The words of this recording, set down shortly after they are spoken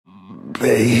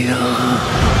Bayle,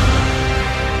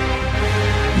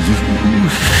 you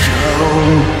shall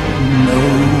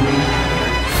know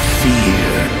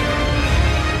fear.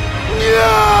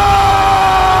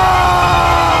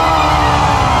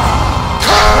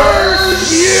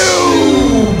 Curse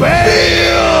you,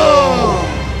 Bayle!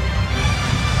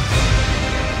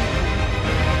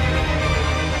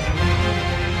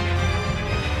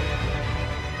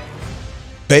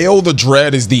 Bayle the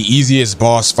Dread is the easiest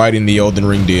boss fight in the Elden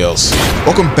Ring DLC.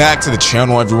 Welcome back to the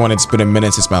channel, everyone. It's been a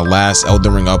minute since my last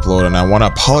Elden Ring upload, and I want to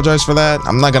apologize for that.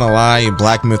 I'm not gonna lie,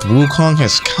 Black Myth Wukong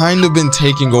has kind of been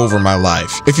taking over my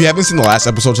life. If you haven't seen the last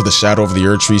episode to the Shadow of the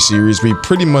Erdtree series, we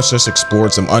pretty much just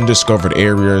explored some undiscovered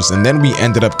areas, and then we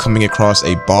ended up coming across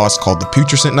a boss called the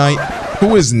Putrescent Knight,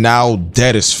 who is now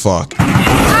dead as fuck.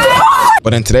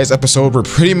 But in today's episode, we're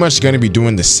pretty much going to be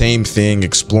doing the same thing,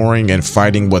 exploring and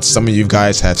fighting what some of you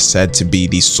guys have said to be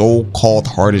the so-called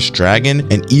hardest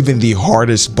dragon and even the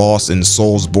hardest boss in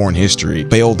Soulsborne history,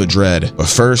 Bayle the Dread. But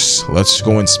first, let's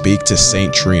go and speak to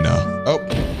Saint Trina. Oh,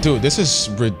 dude, this is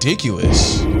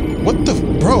ridiculous. What the,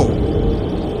 bro?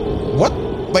 What,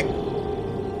 like?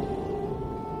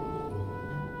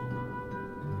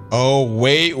 Oh,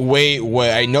 wait.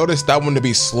 I noticed that one to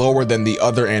be slower than the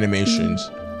other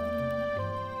animations.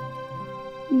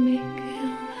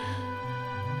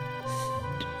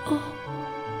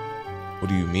 What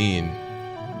do you mean?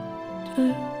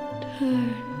 Don't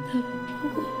turn the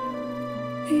poor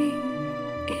thing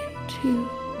into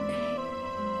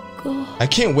a god. I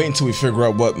can't wait until we figure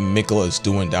out what ImCelest is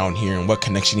doing down here and what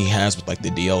connection he has with like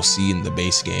the DLC in the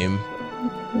base game.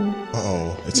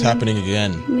 Uh-oh, it's happening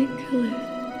again.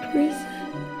 ImCelest prison.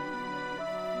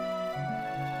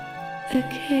 A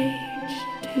cage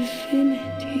to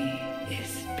divinity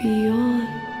is beyond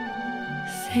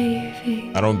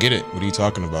saving. I don't get it. What are you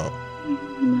talking about?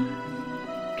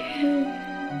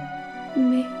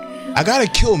 I gotta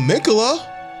kill Miquella?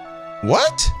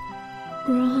 What?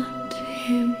 Grant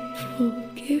him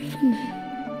forgiveness.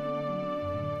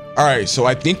 Alright, so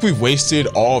I think we've wasted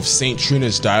all of Saint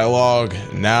Trina's dialogue.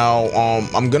 Now,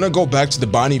 I'm gonna go back to the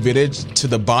Bonnie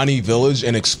Village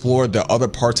and explore the other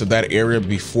parts of that area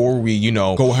before we, you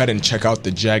know, go ahead and check out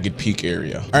the Jagged Peak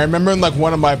area. I remember in like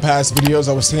one of my past videos,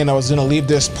 I was saying I was gonna leave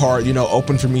this part, you know,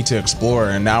 open for me to explore,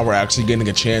 and now we're actually getting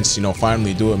a chance, you know,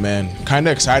 finally do it, man.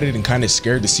 Kinda excited and kinda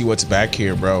scared to see what's back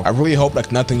here, bro. I really hope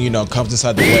like nothing, you know, comes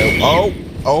inside the way. Oh!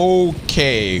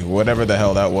 Okay, whatever the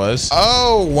hell that was.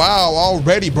 Oh, wow,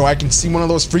 already, bro. I can see one of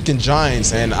those freaking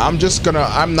giants, and I'm not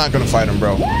gonna fight him,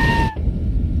 bro.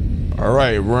 All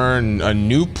right, we're in a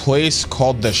new place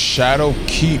called the Shadow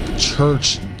Keep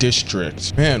Church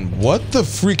District. Man, what the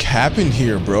freak happened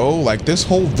here, bro? Like, this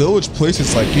whole village place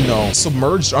is like, you know,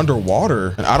 submerged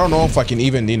underwater. And I don't know if I can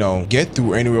even, you know, get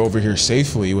through anywhere over here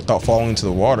safely without falling into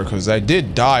the water, because I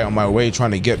did die on my way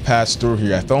trying to get past through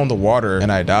here. I fell in the water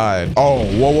and I died. Oh,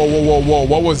 whoa.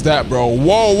 What was that, bro?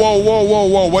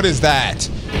 Whoa. What is that?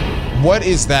 What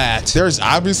is that? There's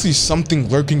obviously something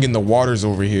lurking in the waters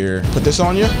over here. Put this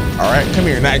on you. All right, come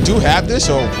here. Now I do have this,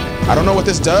 so I don't know what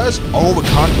this does. Oh,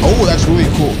 oh, that's really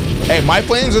cool. Hey, my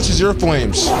flames, this is your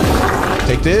flames.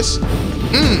 Take this.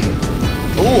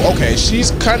 Oh, okay. She's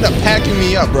kind of packing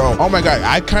me up, bro. Oh my God,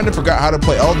 I kind of forgot how to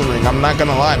play Elden Ring. I'm not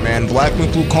gonna lie, man. Black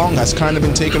Myth Wukong has kind of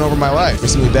been taking over my life.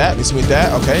 Miss me with that.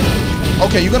 Okay.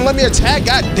 Okay, you're gonna let me attack?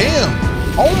 God damn.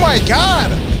 Oh my God.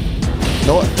 You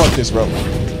know what? Fuck this, bro.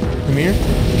 Come here.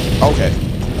 Okay.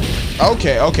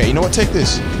 You know what? Take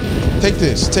this.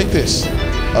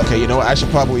 Okay, you know what? I should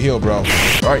probably heal, bro. All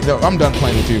right, no, I'm done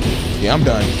playing with you. Yeah, I'm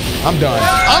done. I'm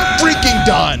freaking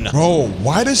done. Bro,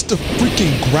 why does the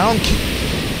freaking ground keep...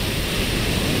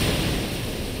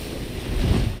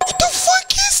 What the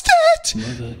fuck is that?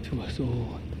 Mother to us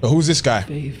all. Who's this guy?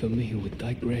 Favor me with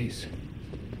thy grace.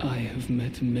 I have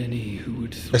met many who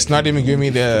would... It's not even giving me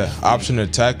the option to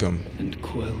attack him. And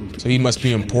quelled. So he must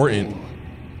be important.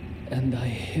 And I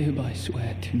hereby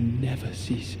swear to never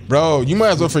cease. Bro, you might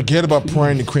as well forget about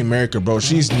praying to Queen Marika, bro.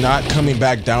 She's not coming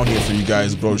back down here for you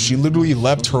guys, bro. She literally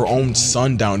left her own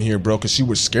son down here, bro, because she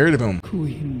was scared of him.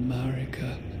 Queen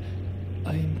Marika,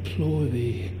 I implore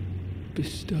thee,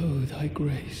 bestow thy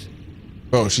grace.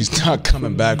 Bro, she's not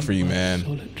coming back for you, man.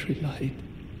 Solitary light.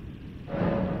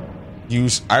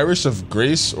 Use Iris of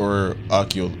Grace or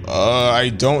Ocul? I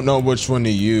don't know which one to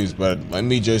use, but let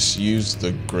me just use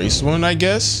the Grace one, I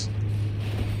guess.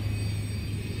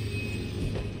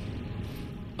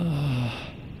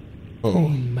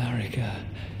 Oh, Marika.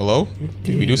 Hello?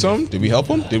 Did we do something? Did we help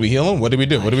him? Did we heal him? What did we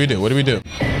do? What did we do?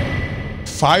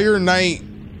 Fire Knight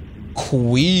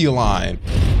Queeline.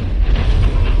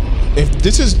 If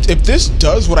this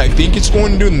does what I think it's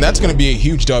going to do, then that's going to be a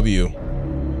huge W.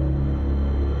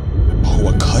 Oh,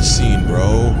 a cutscene,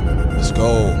 bro. Let's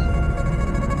go.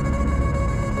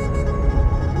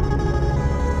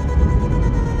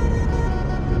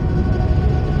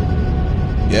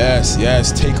 Yes,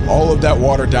 yes, take all of that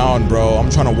water down, bro.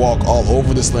 I'm trying to walk all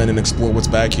over this land and explore what's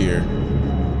back here.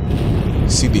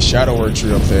 See the shadow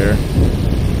archery up there.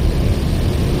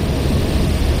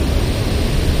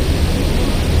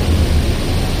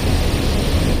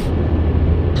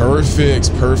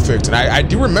 Perfect, perfect. And I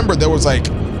do remember there was like,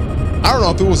 I don't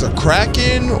know if it was a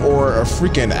kraken or a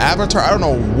freaking avatar. I don't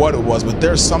know what it was, but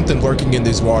there's something lurking in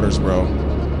these waters, bro.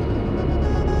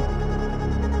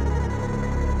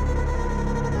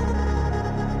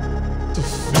 What the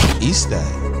fuck is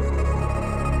that?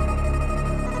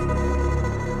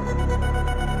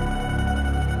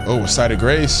 Oh, a site of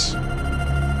grace.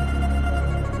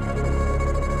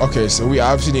 Okay, so we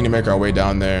obviously need to make our way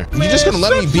down there. You're just gonna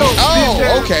let me be?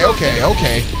 Oh, okay, okay,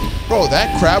 okay. Bro,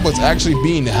 that crab was actually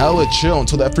being hella chill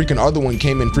until that freaking other one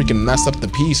came and freaking messed up the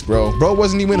piece, bro. Bro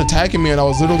wasn't even attacking me and I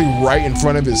was literally right in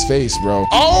front of his face, bro.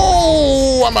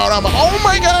 Oh, I'm out, I'm out. Oh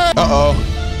my God. Uh-oh.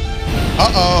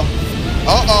 Uh-oh.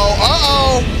 Uh-oh,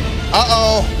 uh-oh.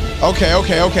 Uh-oh. Okay,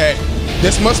 okay, okay.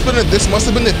 This must have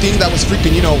been the thing that was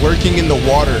freaking, you know, lurking in the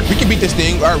water. We can beat this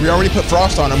thing. All right, we already put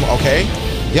frost on him, okay?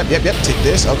 Yep, yep, yep. Take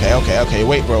this. Okay, okay, okay.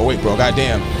 Wait, bro.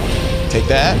 Goddamn. Take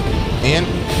that. And,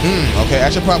 okay. I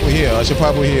should probably heal. A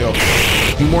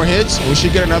few more hits. We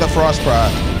should get another frost prod.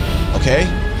 Okay.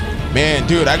 Man,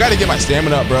 dude, I gotta get my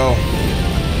stamina up, bro.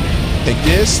 Take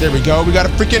this. There we go. We got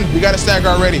a stagger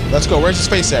already. Let's go. Where's his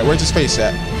face at?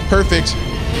 Perfect.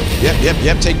 Yep, yep,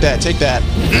 yep. Take that.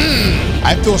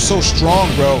 I feel so strong,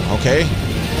 bro. Okay.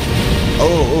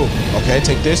 Oh, okay.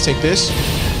 Take this.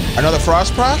 Another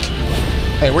frost proc.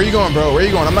 Hey, where you going, bro? Where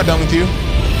you going? I'm not done with you.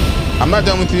 I'm not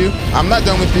done with you,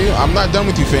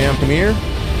 fam. Come here.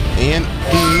 And,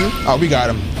 oh, we got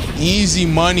him. Easy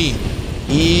money.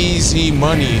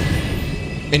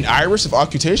 An iris of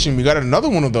occultation. We got another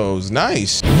one of those.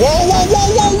 Nice.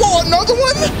 Whoa. Another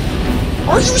one?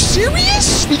 Are you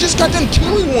serious? We just got done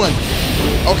killing one.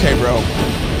 Okay, bro.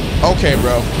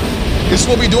 This is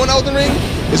what we doing, Elden Ring?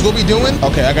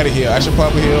 Okay, I gotta heal. I should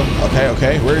probably heal.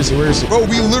 Okay. Where is he? Bro,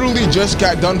 we literally just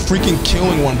got done freaking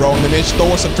killing one, bro. And then they just throw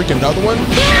us a freaking another one.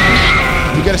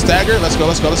 We got a stagger? Let's go.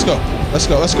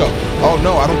 Oh,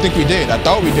 no, I don't think we did. I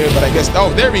thought we did, but I guess.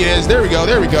 Oh, there he is. There we go.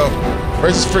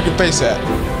 Where's his freaking face at?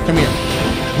 Come here.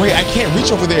 Wait, I can't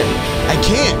reach over there. I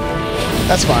can't.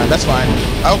 That's fine.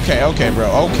 Okay,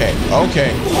 bro. Okay.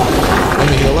 Let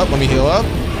me heal up.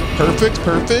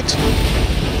 Perfect.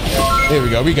 There we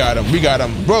go. We got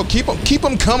him. Bro, keep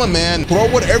him coming, man. Bro,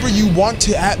 whatever you want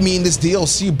to at me in this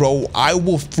DLC, bro, I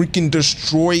will freaking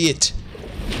destroy it.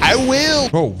 I will.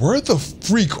 Bro, where the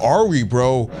freak are we,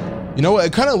 bro? You know what?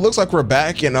 It kind of looks like we're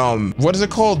back in, what is it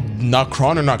called?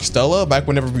 Nocron or Noxtella? Back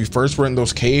whenever we first were in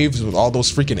those caves with all those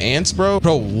freaking ants, bro.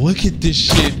 Bro, look at this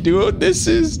shit, dude. This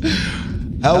is...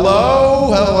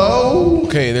 Hello.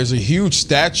 Okay, there's a huge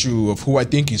statue of who I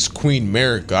think is Queen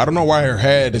America. I don't know why her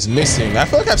head is missing. I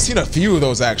feel like I've seen a few of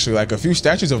those actually, like a few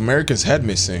statues of America's head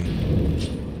missing.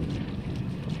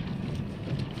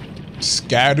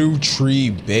 Scadu Tree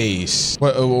Base.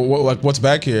 What's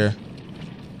back here?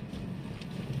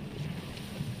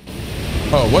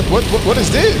 Oh, what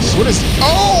is this? What is?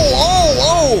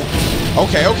 Oh!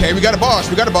 Okay. We got a boss.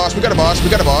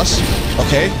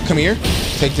 Okay, come here.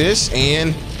 Take this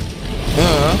and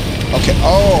okay.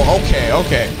 Oh,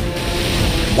 okay.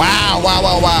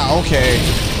 Wow. Okay.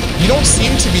 You don't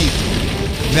seem to be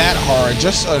that hard.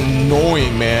 Just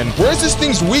annoying, man. Where's this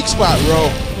thing's weak spot, bro?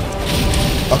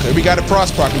 Okay, we got a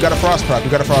frost proc.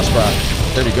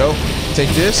 There we go. Take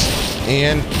this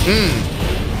and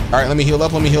all right, let me heal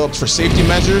up for safety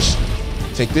measures.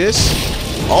 Take this.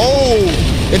 Oh,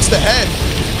 it's the head.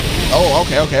 Oh,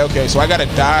 okay. So I gotta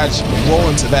dodge, roll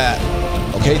into that.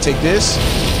 Okay, take this.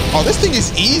 Oh, this thing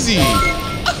is easy.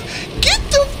 Get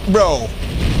the... Bro.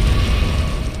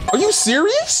 Are you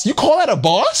serious? You call that a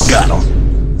boss? Got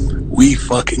him. We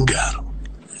fucking got him.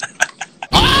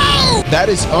 Oh! That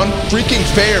is unfreaking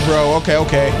fair, bro.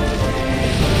 Okay.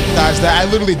 Dodge that. I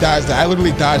literally dodged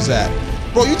that.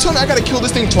 Bro, you tell me I gotta kill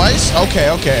this thing twice? Okay.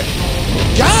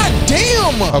 God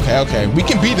damn! Okay. We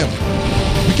can beat him.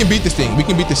 We can beat this thing.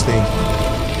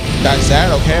 Dodge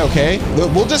that. Okay.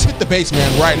 We'll just hit the base,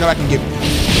 man. Right now I can get...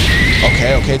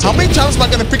 Okay. How many times am I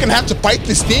gonna freaking have to fight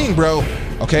this thing, bro?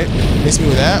 Okay, miss me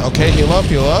with that. Okay, heal up.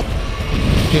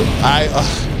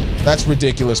 That's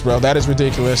ridiculous, bro. That is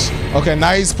ridiculous. Okay,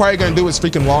 now he's probably gonna do his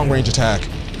freaking long range attack.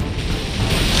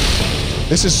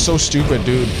 This is so stupid,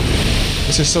 dude.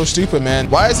 This is so stupid, man.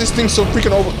 Why is this thing so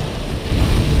freaking over?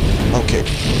 Okay.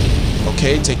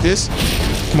 Okay, take this.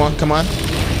 Come on, come on.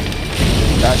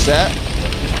 Dodge that.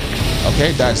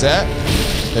 Okay, dodge that.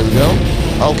 There we go.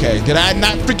 Okay, did I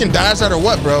not freaking dodge that or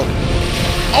what, bro?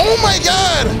 Oh my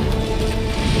god!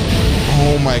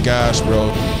 Oh my gosh, bro.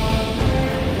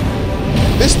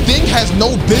 This thing has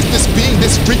no business being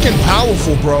this freaking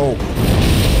powerful, bro.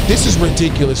 This is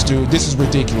ridiculous, dude. This is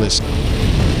ridiculous.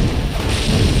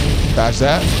 Dodge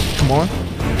that. Come on.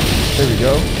 There we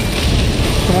go.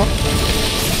 Come on.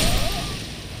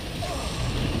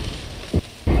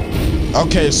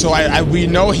 Okay, so we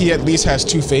know he at least has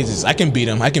 2 phases. I can beat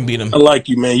him. I can beat him. I like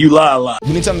you, man. You lie a lot.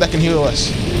 We need something that can heal us.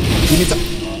 We need some.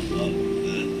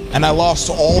 And I lost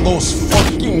all those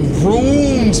fucking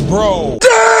runes, bro.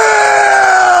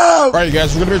 Damn! All right, you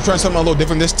guys, we're gonna be trying something a little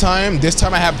different this time. This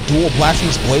time I have dual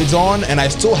blasphemous blades on, and I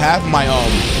still have my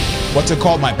what's it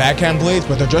called, my backhand blades,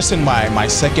 but they're just in my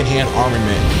second-hand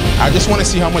armament. I just want to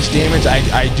see how much damage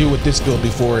I do with this build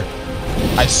before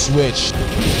I switch.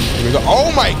 Here we go.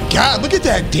 Oh my god, look at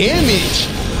that damage.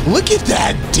 Look at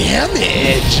that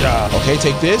damage. Okay,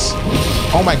 take this.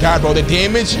 Oh my god, bro, the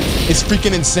damage is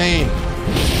freaking insane.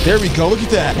 There we go, look at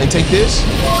that. And take this,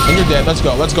 and you're dead. Let's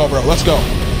go, bro, let's go.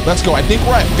 Let's go. I think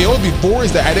where I failed before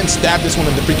is that I didn't stab this one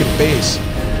in the freaking face.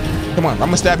 Come on, I'm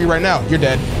gonna stab you right now. You're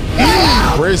dead.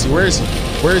 Where is he? Where is he?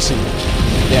 Where is he?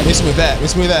 Yeah, miss me with that.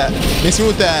 Miss me with that. Miss me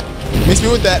with that. Miss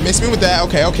me with that. Miss me with that.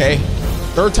 Okay, okay.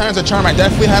 3rd time's a charm. I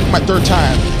definitely have my 3rd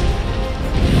time.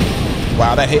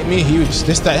 Wow, that hit me huge.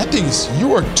 That thing is,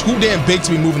 you are too damn big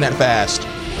to be moving that fast.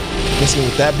 Miss me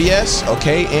with that BS.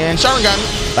 Okay, and Sharingan.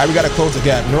 All right, we gotta close the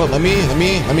gap. You know what? Let me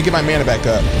get my mana back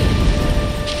up.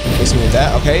 Miss me with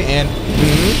that. Okay, and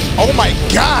oh my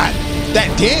god,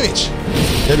 that damage.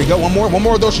 There we go. One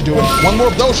more of those should do it. One more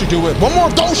of those should do it. One more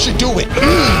of those should do it.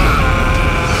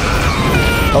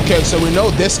 Okay, so we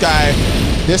know this guy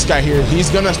here, he's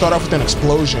gonna start off with an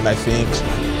explosion, I think.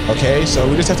 Okay, so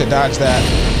we just have to dodge that.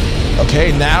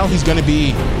 Okay, now he's gonna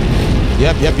be,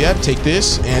 yep, take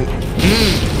this, and,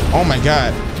 oh my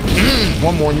god.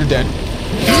 One more and you're dead.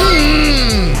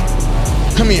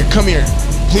 Come here.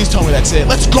 Please tell me that's it.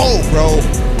 Let's go, bro.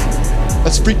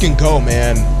 Let's freaking go,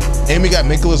 man. And we got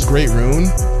Mikola's Great Rune.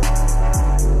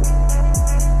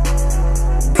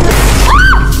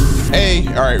 Hey,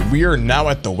 all right, we are now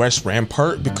at the West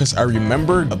Rampart because I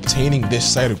remember obtaining this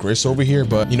site of grace over here,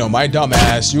 but you know, my dumb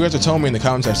ass, you guys are telling me in the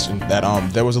comment section that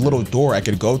there was a little door I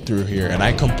could go through here, and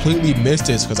I completely missed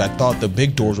this because I thought the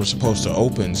big doors were supposed to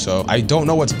open. So I don't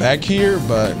know what's back here,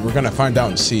 but we're gonna find out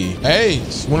and see. Hey,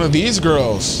 it's one of these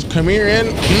girls. Come here in.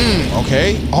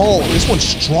 Okay. Oh, this one's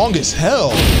strong as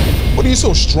hell. What are you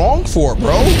so strong for,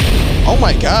 bro? Oh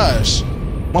my gosh.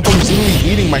 Motherfucker's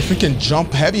literally eating my freaking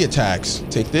jump heavy attacks.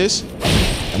 Take this.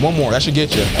 And one more. That should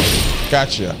get you.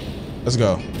 Gotcha. Let's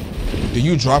go. Do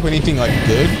you drop anything like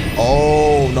good?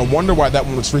 Oh, no wonder why that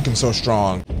one was freaking so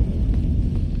strong.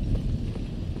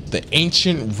 The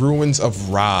Ancient Ruins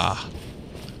of Ra.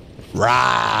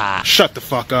 Rah! Shut the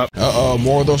fuck up. Uh-oh,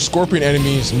 more of those scorpion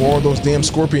enemies. More of those damn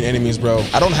scorpion enemies, bro.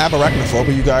 I don't have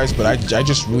arachnophobia, you guys, but I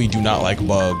just really do not like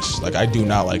bugs. Like, I do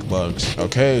not like bugs.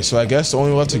 Okay, so I guess the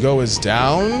only left to go is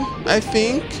down, I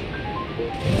think.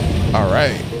 All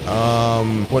right.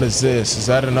 What is this? Is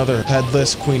that another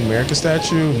headless Queen America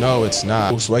statue? No, it's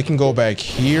not. So I can go back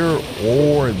here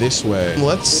or this way.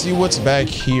 Let's see what's back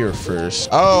here first.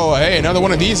 Oh, hey, another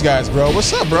one of these guys, bro.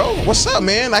 What's up, bro? What's up,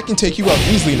 man? I can take you out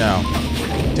easily now.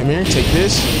 Come here, take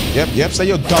this. Yep, say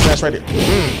your dumb ass right here.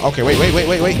 Okay, wait.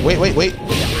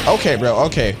 Okay, bro,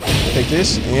 okay. Take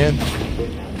this and...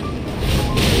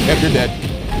 Yep, you're dead.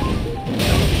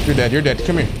 You're dead.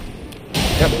 Come here.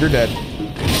 Yep, you're dead.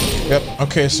 Yep.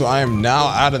 Okay, so I am now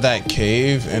out of that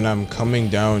cave and I'm coming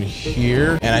down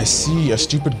here and I see a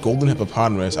stupid golden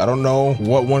hippopotamus. I don't know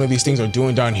what one of these things are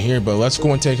doing down here, but let's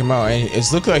go and take him out. And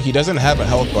it's looking like he doesn't have a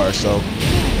health bar, so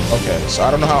okay. So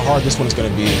I don't know how hard this one's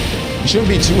gonna be. It shouldn't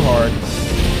be too hard.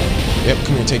 Yep,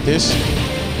 come here, take this.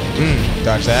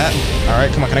 Dodge that. All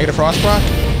right, come on, can I get a frost proc?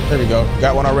 There we go,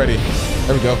 got one already.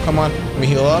 There we go, come on, let me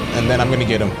heal up and then I'm gonna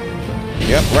get him.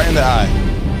 Yep, right in the eye.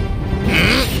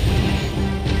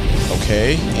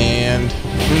 Okay, and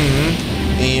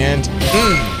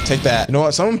take that. You know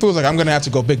what? Someone feels like I'm gonna have to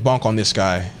go big bonk on this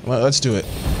guy. Well, let's do it.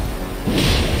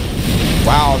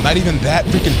 Wow, not even that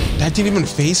freaking, that didn't even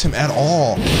phase him at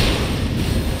all.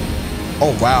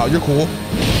 Oh wow, you're cool.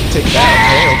 Take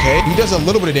that. Okay. He does a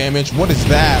little bit of damage. What is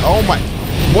that? Oh my,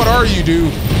 what are you,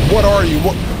 dude? What are you?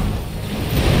 What?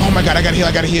 Oh my god, I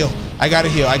gotta heal.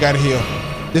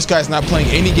 This guy's not playing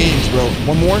any games, bro.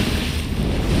 One more.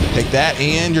 Take that,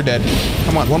 and you're dead.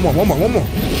 Come on, one more.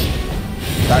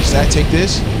 Dodge that, take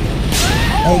this.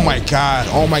 Oh my god.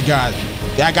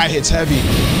 That guy hits heavy.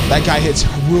 That guy hits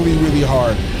really, really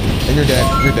hard. And you're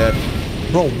dead. You're dead.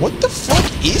 Bro, what the fuck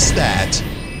is that?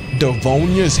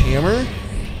 Devonia's hammer?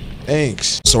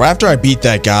 Thanks. So after I beat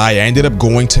that guy, I ended up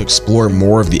going to explore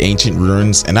more of the ancient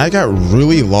ruins, and I got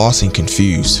really lost and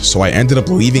confused. So I ended up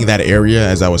leaving that area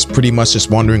as I was pretty much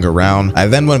just wandering around. I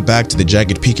then went back to the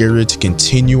Jagged Peak area to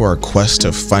continue our quest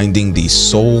of finding the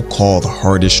so-called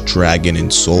hardest dragon in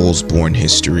Soulsborne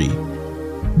history,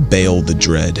 Bayle the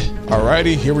Dread.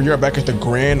 Alrighty, here we are back at the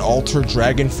Grand Altar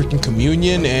Dragon freaking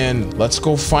Communion, and let's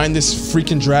go find this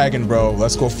freaking dragon, bro.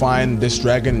 Let's go find this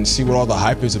dragon and see what all the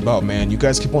hype is about, man. You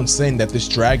guys keep on saying that this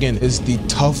dragon is the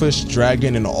toughest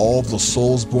dragon in all of the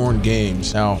Soulsborne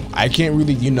games. Now, I can't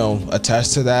really, you know,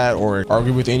 attest to that or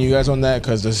argue with any of you guys on that,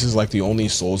 because this is like the only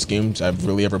Souls games I've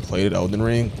really ever played at Elden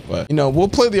Ring. But, you know, we'll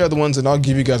play the other ones and I'll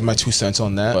give you guys my 2 cents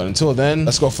on that. But until then,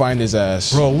 let's go find his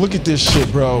ass. Bro, look at this shit,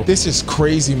 bro. This is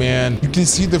crazy, man. You can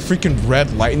see the freaking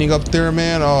red lightning up there,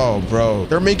 man. Oh, bro,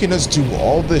 they're making us do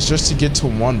all this just to get to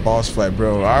one boss fight,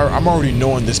 bro. I'm already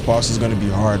knowing this boss is gonna be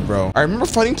hard, bro. I remember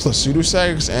fighting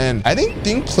Placidusax, and I didn't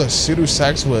think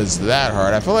Placidusax was that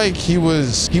hard. I feel like he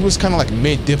was kind of like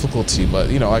mid difficulty,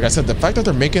 but you know, like I said, the fact that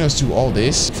they're making us do all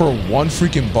this for one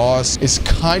freaking boss is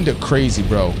kind of crazy,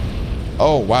 bro.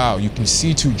 Oh wow, you can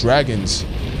see 2 dragons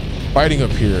fighting up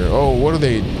here. Oh, what are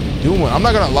they doing? I'm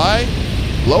not gonna lie,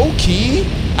 low key,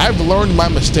 I've learned my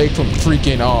mistake from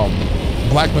freaking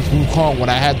Black Myth Wukong when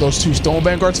I had those 2 Stone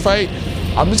Vanguards fight.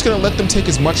 I'm just gonna let them take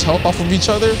as much health off of each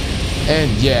other,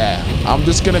 and yeah, I'm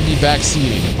just gonna be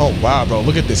backseating. Oh wow, bro,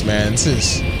 look at this, man.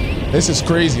 This is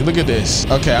crazy. Look at this.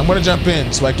 Okay, I'm gonna jump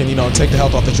in so I can, you know, take the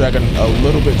health off the dragon a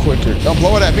little bit quicker. Don't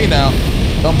blow it at me now.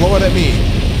 Don't blow it at me.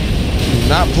 Do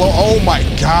not blow. Oh my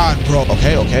god, bro.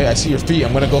 Okay, I see your feet.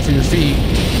 I'm gonna go for your feet.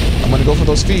 I'm gonna go for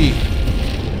those feet.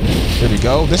 There we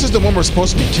go. This is the one we're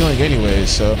supposed to be killing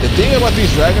anyways. So the thing about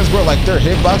these dragons, bro, like their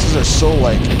hitboxes are so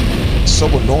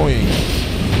annoying.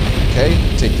 Okay,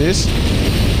 take this.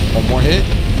 One more hit.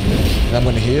 And I'm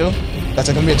gonna heal. That's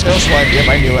like gonna be a tail swipe. Yep,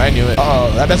 I knew it.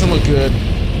 Uh-oh, that doesn't look good.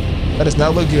 That does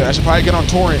not look good. I should probably get on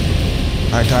torrent.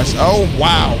 Alright guys. Oh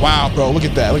wow, bro. Look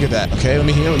at that. Okay, let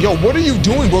me heal. Yo, what are you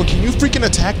doing, bro? Can you freaking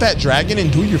attack that dragon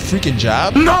and do your freaking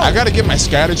job? No! I gotta get my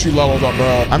scatter tree leveled up,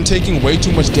 bro. I'm taking way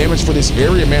too much damage for this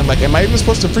area, man. Like, am I even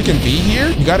supposed to freaking be here?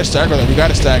 You gotta stagger them. We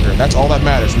gotta stagger. That's all that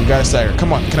matters. We gotta stagger.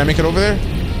 Come on. Can I make it over there?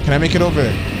 Can I make it over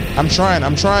there? I'm trying.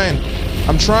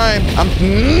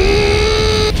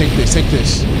 Take this.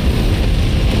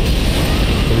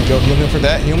 There we go. Heal me for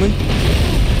that. Heal me.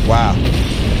 Wow.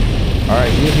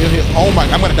 Alright, heal. Oh my,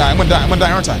 I'm gonna die,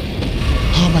 aren't I?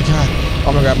 Oh my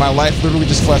god, my life literally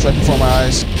just flashed right before my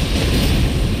eyes. A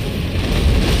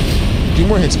few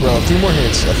more hits, bro, a few more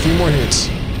hits.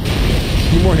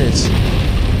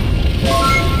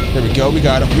 There we go, we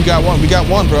got him. We got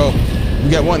one, bro. We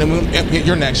got one, and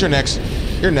you're next.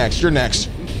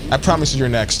 I promise you you're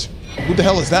next. Who the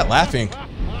hell is that laughing?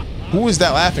 Who is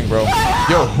that laughing, bro?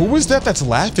 Yo, who is that that's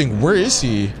laughing? Where is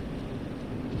he?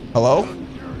 Hello?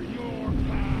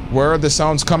 Where are the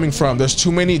sounds coming from? There's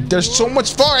too many. There's so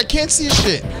much far. I can't see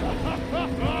shit.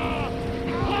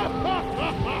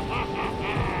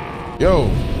 Yo,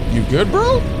 you good,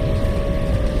 bro?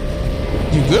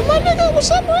 You good, my nigga? What's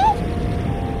up, bro?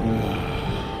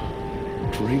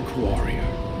 Drake Warrior,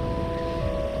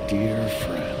 dear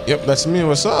friend. Yep, that's me.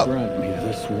 What's up? Grant me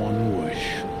this one wish.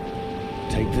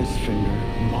 Take this finger,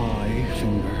 my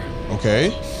finger.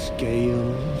 Okay.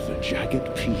 Scale the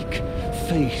Jagged Peak.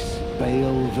 Face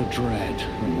Bayle the Dread,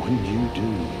 and when you do,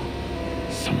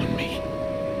 summon me.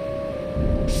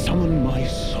 Summon my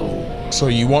soul. So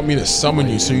you want me to summon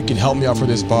you so you can help me out for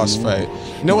this boss fight?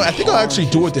 You know what? I think I'll actually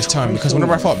do it this time, because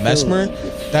whenever I fought Mesmer,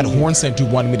 that Hornsent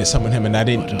dude wanted me to summon him and I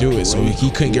didn't do it, so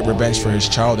he couldn't get revenge for his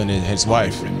child and his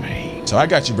wife. So I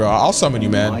got you, bro. I'll summon you,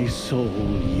 man.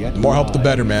 The more help, the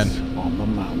better, man.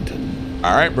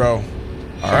 All right, bro.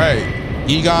 All right.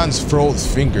 Egon's furrowed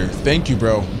finger. Thank you,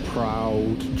 bro.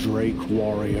 Proud Drake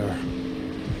Warrior,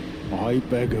 I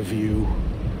beg of you,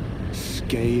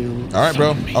 scale. All right,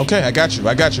 bro. Okay, I got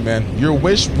you, man. Your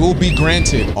wish will be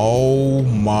granted. Oh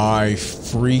my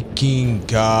freaking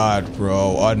god,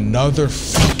 bro. Another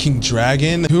fucking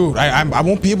dragon? Dude, I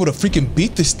won't be able to freaking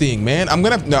beat this thing, man. I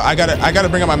gotta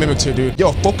bring out my Mimiktir, dude.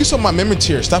 Yo, focus on my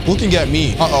Mimiktir. Stop looking at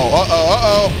me.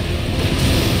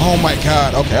 Oh my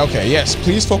god. Okay, yes.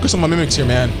 Please focus on my Mimiktir,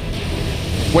 man.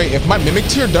 Wait, if my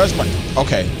Mimiktir does my...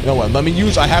 Okay, you know what? Let me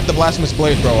use... I have the Blasphemous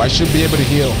Blade, bro. I should be able to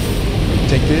heal.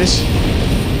 Take this.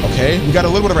 Okay, we got a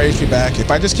little bit of our HP back.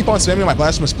 If I just keep on spamming my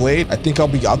Blasphemous Blade, I think I'll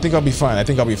be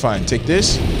fine. Take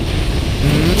this.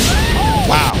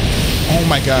 Wow. Oh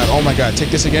my god. Take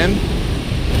this again.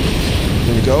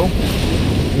 we go.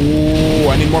 Ooh,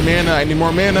 I need more mana. I need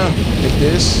more mana. Hit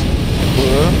this.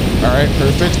 All right,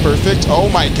 perfect, perfect. Oh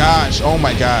my gosh. Oh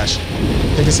my gosh.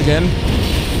 Take this again.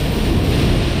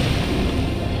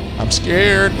 I'm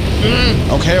scared.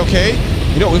 Okay, okay.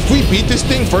 You know, if we beat this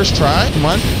thing first try, come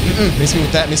on. Miss me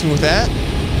with that, miss me with that.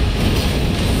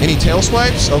 Any tail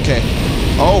swipes? Okay.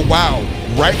 Oh, wow.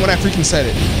 Right when I freaking said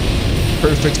it.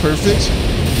 Perfect, perfect.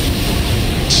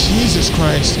 Jesus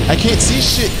Christ. I can't see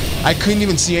shit. I couldn't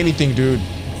even see anything, dude.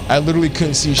 I literally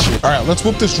couldn't see shit. All right, let's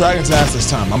whoop this dragon's ass this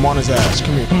time. I'm on his ass.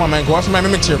 Come here. Come on, man. Go after my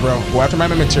mimic tier, bro. Go after my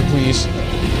mimic tier, please.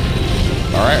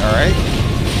 All right, all right.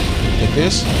 Hit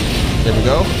this. There we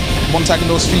go. I'm attacking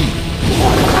those feet.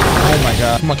 Oh my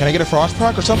god. Come on, can I get a frost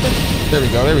proc or something? There we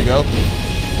go, there we go.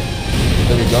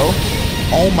 There we go.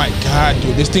 Oh my god,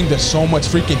 dude. This thing does so much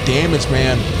freaking damage,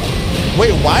 man.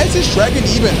 Wait, why is this dragon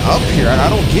even up here? I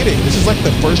don't get it. This is like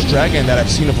the first dragon that I've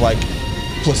seen of like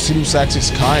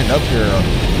Placidusax's kind up here.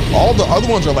 All the other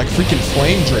ones are like freaking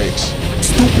flame drakes.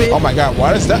 Stupid. Oh my god,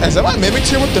 why is that? Is that my mimic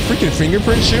here with the freaking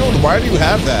fingerprint shield? Why do you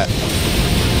have that?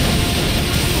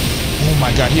 Oh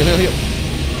my god, heal, heal, heal.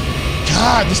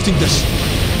 God, this thing does.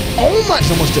 Oh my,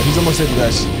 he's almost dead. He's almost dead, you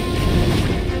guys.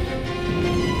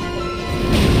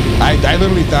 I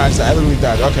literally died. I literally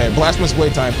died. Okay, blasphemous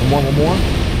blade time. One more.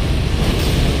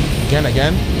 Again.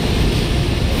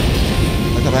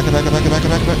 Back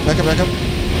up.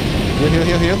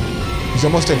 Heal. He's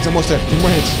almost dead. Two more hits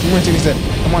and he's dead.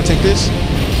 Come on, take this.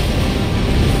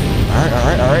 All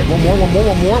right. One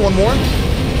more.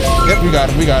 Yep, we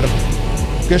got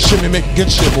him. Good shit, Mimic.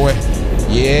 Good shit, boy.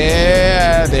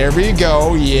 Yeah, there we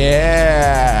go.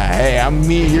 Yeah. Hey, I'm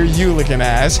me, you're you looking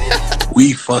ass.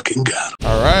 We fucking got him.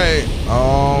 All right.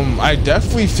 I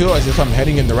definitely feel as if I'm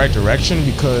heading in the right direction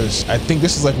because I think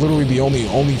this is like literally the only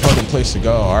fucking place to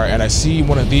go. All right, and I see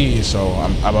one of these, so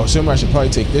I'm assuming I should probably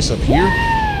take this up here.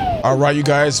 All right, you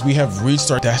guys, we have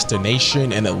reached our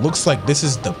destination, and it looks like this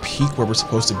is the peak where we're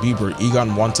supposed to be, where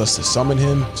Egon wants us to summon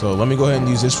him. So let me go ahead and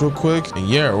use this real quick. And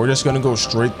yeah, we're just gonna go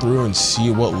straight through and see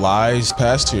what lies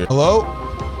past here. Hello?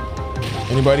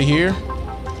 Anybody here?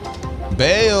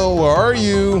 Bayle, where are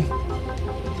you?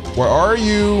 Where are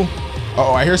you? Uh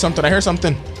oh, I hear something.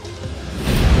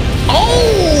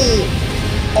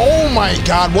 Oh my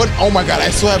god, what? Oh my god, I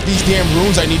still have these damn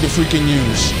runes I need to freaking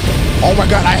use. Oh my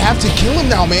god, I have to kill him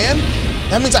now, man.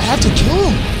 That means I have to kill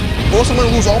him, or else I'm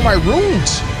gonna lose all my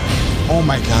runes. Oh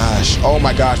my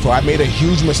gosh, bro, I made a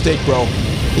huge mistake, bro.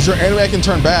 Is there any way I can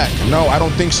turn back? No, I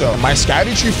don't think so. My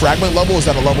Skydy Tree fragment level is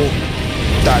at a level,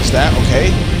 dodge that, okay.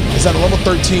 It's at a level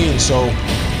 13, so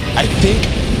I think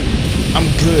I'm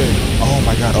good. Oh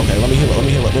my god, okay, let me heal up,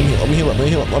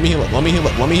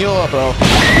 bro.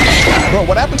 Bro,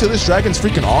 what happened to this dragon's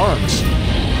freaking arms?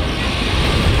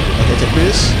 Okay, take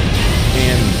this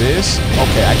and this.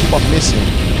 Okay, I keep on missing.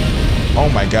 Oh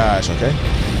my gosh, okay.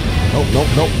 Nope.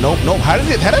 How did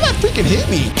that freaking hit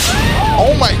me?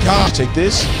 Oh my gosh. Take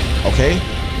this. Okay.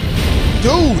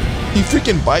 Dude, he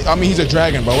freaking bite. I mean, he's a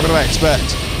dragon, bro. What did I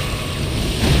expect?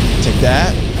 Take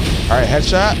that. All right,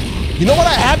 headshot. You know what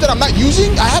I have that I'm not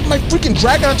using? I have my freaking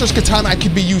Dragon Hunter's katana I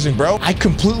could be using, bro. I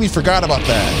completely forgot about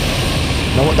that.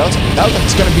 You know what? That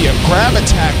was gonna be a grab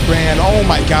attack, man. Oh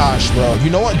my gosh, bro.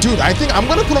 You know what, dude? I think I'm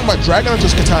gonna put on my Dragon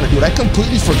Hunter's katana, dude. I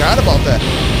completely forgot about that.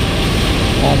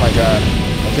 Oh my god.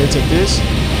 Okay, take this.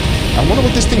 I wonder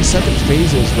what this thing's second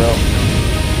phase is, bro.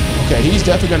 Okay, he's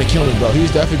definitely gonna kill me, bro.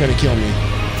 He's definitely gonna kill me,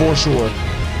 for sure.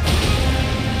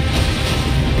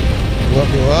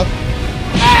 Heal up.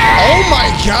 Oh my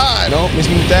god! No, miss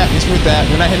me with that.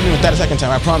 You're not hitting me with that a second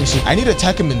time, I promise you. I need to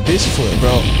attack him in this foot,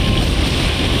 bro.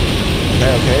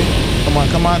 Okay. Come on.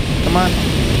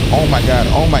 Oh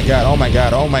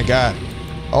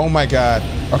my god.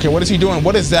 Okay, what is he doing?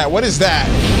 What is that?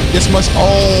 This must,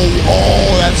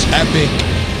 oh, that's epic.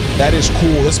 That is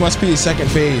cool. This must be his second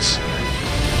phase.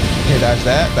 Okay, dodge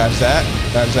that.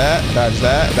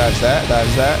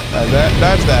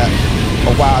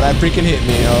 Oh wow, that freaking hit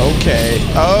me. Okay.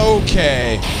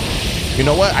 You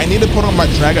know what? I need to put on my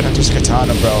Dragon Hunter's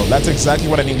katana, bro. That's exactly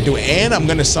what I need to do. And I'm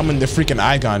gonna summon the freaking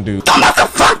Igon, dude. I'm about to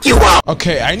fuck you up!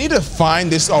 Okay, I need to find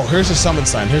this. Oh, here's the summon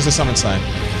sign.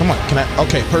 Come on, can I?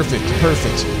 Okay, perfect.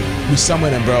 We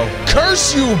summon him, bro.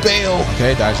 Curse you, Bayle!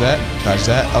 Okay, dodge that.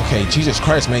 Okay, Jesus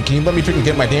Christ, man. Can you let me freaking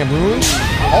get my damn runes?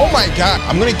 Oh my god,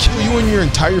 I'm gonna kill you and your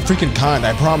entire freaking kind,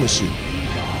 I promise you.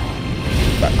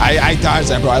 I dodged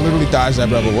that, bro. I literally dodged that,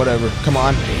 bro, but whatever. Come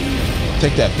on.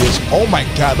 Take that, bitch. Oh my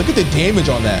god, look at the damage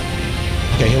on that.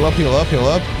 Okay, heal up.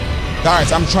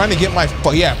 Guys, I'm trying to get my...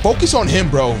 Yeah, focus on him,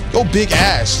 bro. Yo, big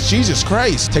ass. Jesus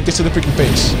Christ. Take this to the freaking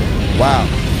face. Wow.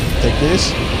 Take this.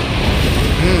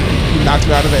 He knocked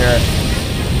me out of the air.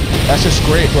 That's just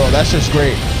great, bro. That's just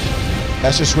great.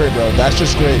 That's just great, bro. That's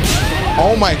just great.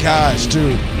 Oh my gosh,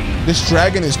 dude. This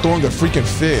dragon is throwing a freaking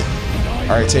fit.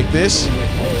 All right, take this.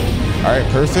 All right,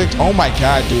 perfect. Oh my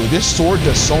god, dude. This sword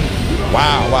does so...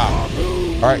 Wow, wow.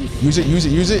 All right, use it, use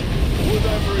it, use it.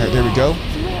 All right, there we go.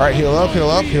 All right, heal up, heal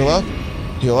up, heal up.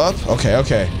 Heal up. Okay,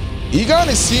 okay. Egon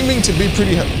is seeming to be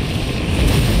pretty... All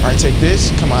right, take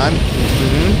this. Come on.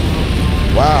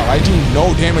 Wow, I do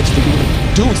no damage for you.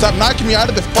 Dude, stop knocking me out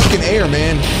of the fucking air,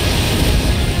 man.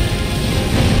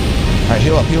 All right,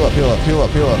 heal up, heal up, heal up, heal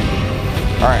up, heal up.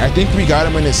 All right, I think we got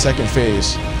him in his second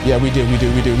phase. Yeah, we do, we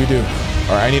do, we do, we do.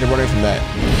 All right, I need to run away from that.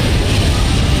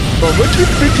 Bro, look at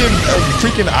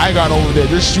freaking Igon over there.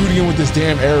 They're shooting him with his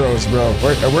damn arrows, bro.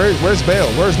 Where's Bayle?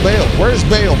 Where's Bayle? Where's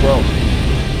Bayle, bro?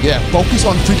 Yeah, focus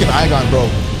on freaking Igon, bro.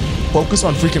 Focus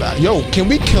on freaking... Yo, can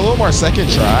we kill him our second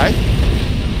try?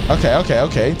 Okay, okay,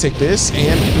 okay. Take this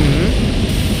and...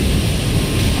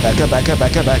 Back up, back up,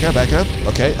 back up, back up, back up.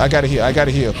 Okay, I gotta heal, I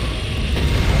gotta heal.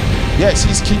 Yes,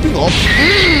 he's keeping all...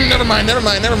 never mind, never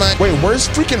mind, never mind. Wait, where's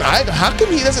freaking Igon? How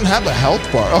come he doesn't have a health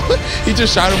bar? Oh, he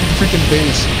just shot him with the freaking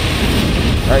base.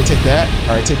 All right, take that.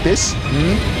 All right, take this.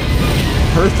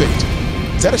 Perfect.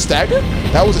 Is that a stagger?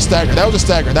 That was a stagger. That was a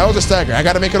stagger. That was a stagger. I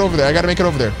gotta make it over there. I gotta make it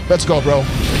over there. Let's go, bro.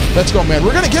 Let's go, man.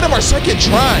 We're gonna get him our second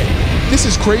try. This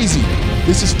is crazy.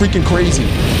 This is freaking crazy.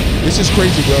 This is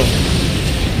crazy, bro.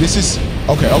 This is...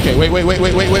 Okay, okay. Wait, wait, wait,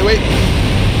 wait, wait, wait, wait.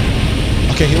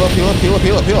 Okay, heal up, heal up, heal up,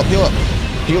 heal up, heal up, heal up.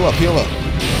 Heal up, heal up.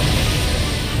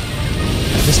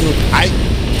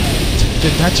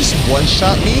 Did that just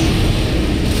one-shot me?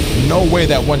 No way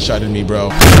that one-shotted me, bro.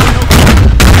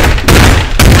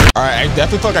 Alright, I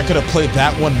definitely felt like I could have played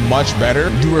that one much better.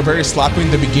 You were very sloppy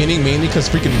in the beginning, mainly because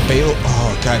freaking Bayle...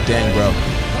 Oh, god dang, bro.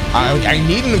 I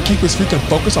need him to keep his freaking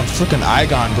focus on freaking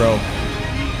Igon, bro.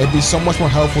 It'd be so much more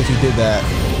helpful if he did that.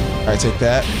 Alright, take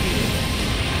that.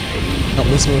 Don't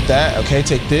miss me with that. Okay,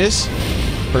 take this.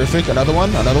 Perfect. Another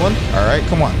one. Another one. Alright,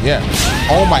 come on. Yeah.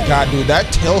 Oh my god, dude.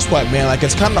 That tail swipe, man. Like,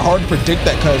 it's kind of hard to predict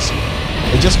that because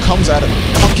it just comes out of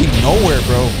fucking nowhere,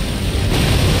 bro.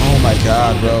 Oh my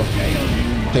god, bro.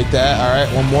 Take that. All right,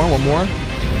 one more, one more.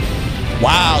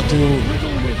 Wow, dude.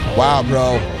 Wow,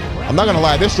 bro. I'm not gonna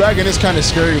lie, this dragon is kind of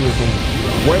scary looking.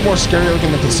 Way more scary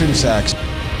looking than the city sacks.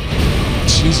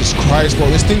 Jesus Christ, bro.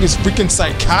 This thing is freaking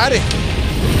psychotic.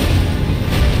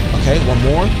 Okay, one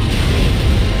more.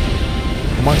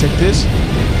 Come on, take this.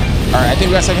 All right, I think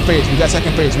we got second phase. We got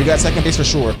second phase. We got second phase for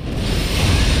sure.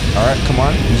 All right, come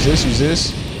on. Use this, use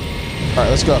this. All right,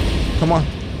 let's go. Come on.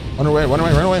 Run away, run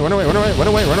away, run away, run away, run away, run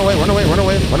away, run away, run away, run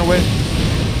away, run away,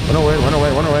 run away, run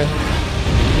away, run away.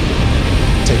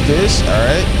 Take this, all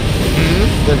right.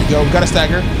 There we go. We got a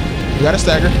stagger. We got a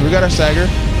stagger. We got our stagger.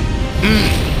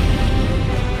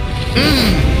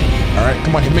 All right,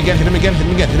 come on, hit him again, hit him again, hit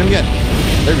him again, hit him again.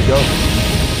 There we go.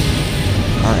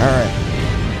 All right, all right.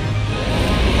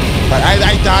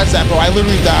 I dodged that, bro. I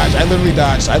literally dodged. I literally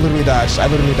dodged. I literally dodged. I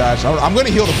literally dodged. I'm gonna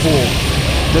heal the fool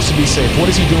just to be safe. What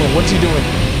is he doing? What is he doing?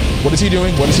 What is he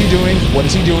doing? What is he doing? What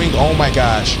is he doing? Oh my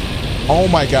gosh. Oh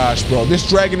my gosh, bro. This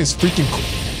dragon is freaking cool.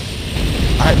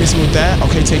 All right, miss me with that.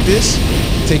 Okay, take this.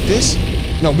 Take this.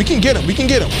 No, we can get him. We can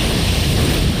get him.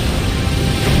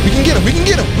 We can get him. We can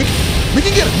get him. We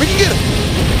can get him. We can get him.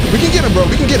 We can get him, bro.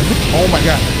 We can get him. Oh my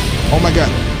god. Oh my god.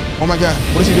 Oh my god.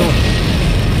 What is he doing?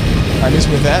 All right, miss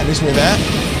me with that. Miss me with that.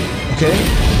 Okay.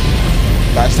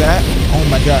 Dodge that. Oh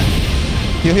my god.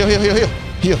 Heal, heal, heal, heal, heal.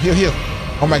 Heal, heal, heal.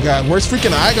 Oh my god, where's freaking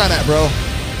Igon at, bro?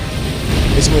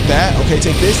 It's with that. Okay,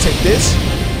 take this, take this,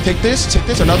 take this, take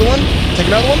this. Another one. Take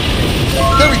another one.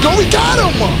 There we go. We got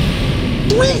him.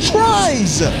 3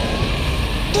 tries. 3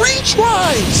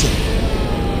 tries.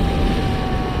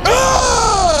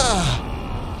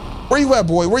 Ah! Where you at,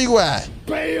 boy? Where you at?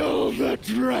 Bayle the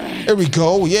Dread. There we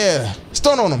go. Yeah.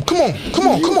 Stun on him. Come on. Come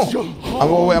on. Come on.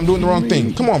 Oh wait, I'm doing the wrong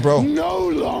thing. Come on, bro. No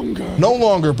longer. No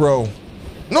longer, bro.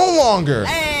 No longer.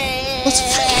 Let's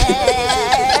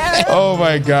oh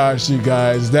my gosh, you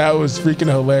guys. That was freaking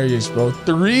hilarious, bro.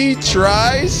 3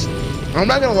 tries? I'm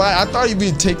not gonna lie, I thought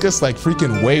you'd take us like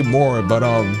freaking way more, but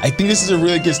I think this is a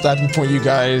really good stopping point, you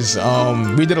guys.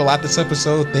 We did a lot this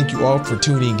episode. Thank you all for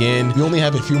tuning in. We only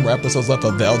have a few more episodes left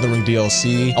of the Elden Ring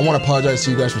DLC. I want to apologize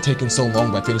to you guys for taking so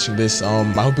long by finishing this. I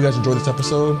hope you guys enjoyed this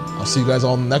episode. I'll see you guys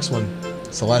all in the next one.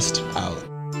 Celeste out.